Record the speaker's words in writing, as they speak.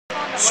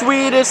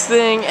Sweetest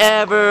thing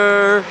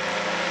ever.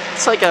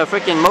 It's like a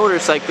freaking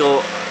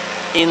motorcycle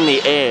in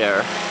the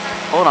air.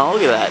 Hold on,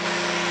 look at that.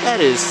 That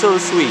is so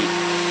sweet.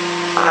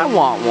 I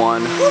want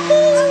one.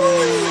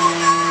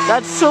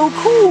 That's so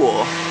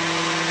cool.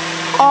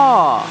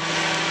 Aw,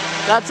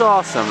 that's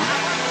awesome.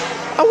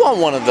 I want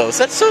one of those.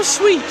 That's so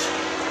sweet.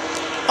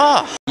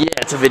 Ah, yeah,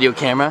 it's a video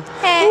camera.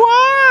 Hey.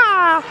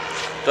 Wow.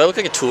 Do I look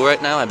like a tool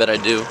right now? I bet I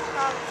do.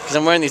 Because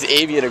I'm wearing these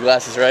aviator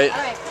glasses, right?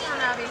 Alright,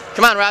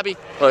 come on, Robbie.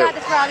 Come on, Robbie. You got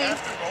this, Robbie.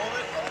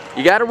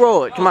 You gotta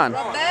roll it. Come on.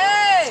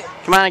 Hey.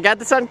 Come on, I got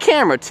this on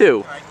camera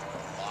too.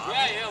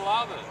 Yeah,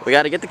 love it. We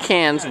gotta get the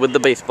cans with the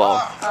baseball.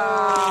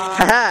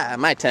 Haha,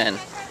 my 10.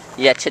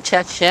 Yeah,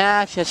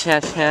 cha-cha-cha,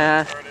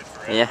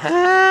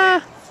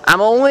 yeah.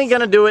 I'm only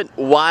gonna do it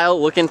while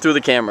looking through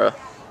the camera.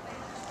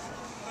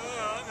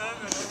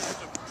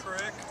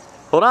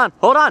 Hold on.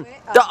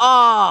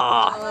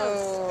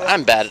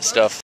 I'm bad at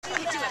stuff.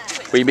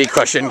 We be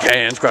crushing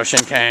cans.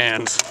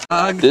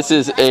 This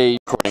is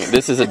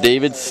a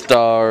David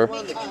Star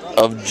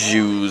of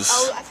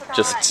Jews.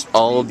 Just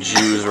all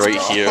Jews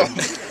right here.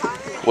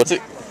 What's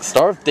it?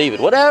 Star of David,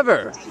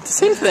 whatever. It's the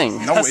same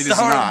thing. No, it is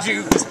not.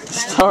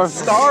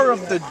 Star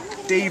of the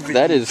David.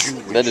 That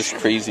is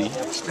crazy.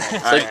 It's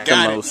like the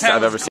most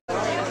I've ever seen.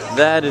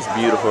 That is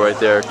beautiful right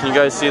there. Can you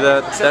guys see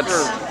that? Is that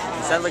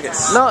like a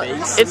space? No,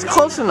 it's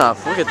close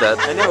enough. Look at that.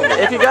 I know.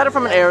 If you got it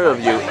from an aerial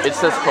view, it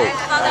says hope,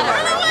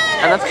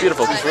 and that's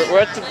beautiful. Cause we're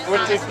at the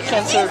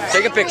cancer.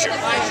 Take a picture.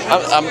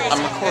 I'm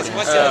recording.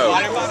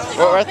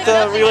 We're at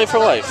the Relay for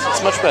Life.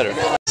 It's much better.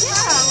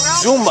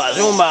 Zumba.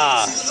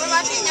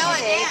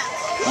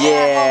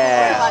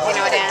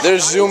 Yeah. They're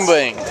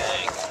Zumbaing.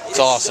 It's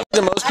awesome.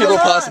 The most people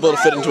possible to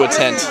fit into a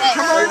tent.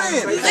 Let's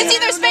see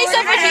their space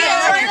over here.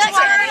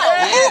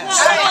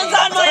 Someone's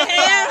on my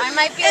hair. I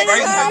might be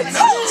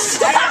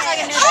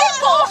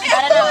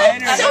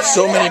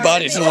So many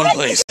bodies in one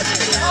place.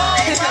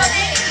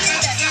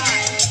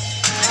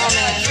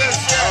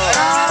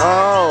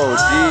 Oh,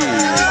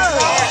 geez.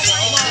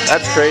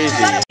 That's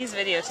crazy. These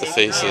videos. The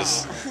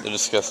faces. They're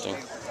disgusting.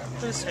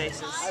 Whose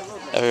faces?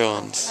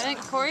 Everyone's. I think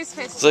Corey's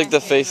face. It's like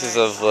the faces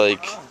of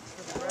like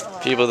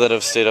people that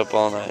have stayed up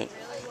all night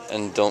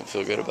and don't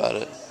feel good about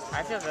it.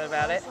 I feel good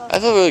about it. I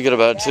feel really good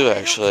about it too,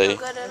 actually.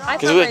 I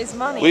fundraise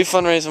money. We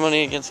fundraise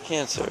money against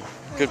cancer.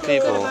 Good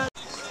people.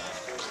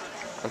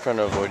 I'm trying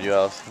to avoid you,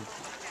 Allison.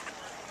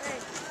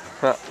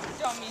 Huh.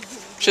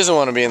 She doesn't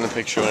want to be in the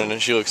picture when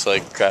she looks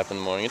like crap in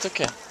the morning. It's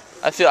okay.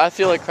 I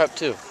feel like crap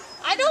too.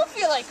 I don't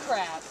feel like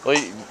crap. Well,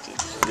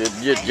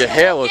 your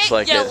hair looks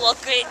like it.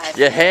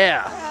 Your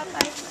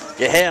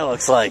hair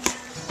looks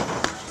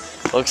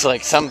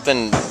like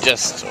something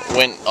just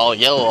went all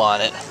yellow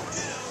on it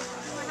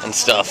and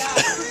stuff.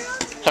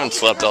 Haven't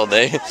slept all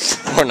day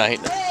or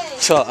night,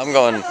 so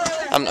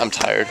I'm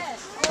tired.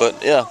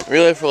 But yeah,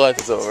 Relay for Life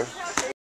is over.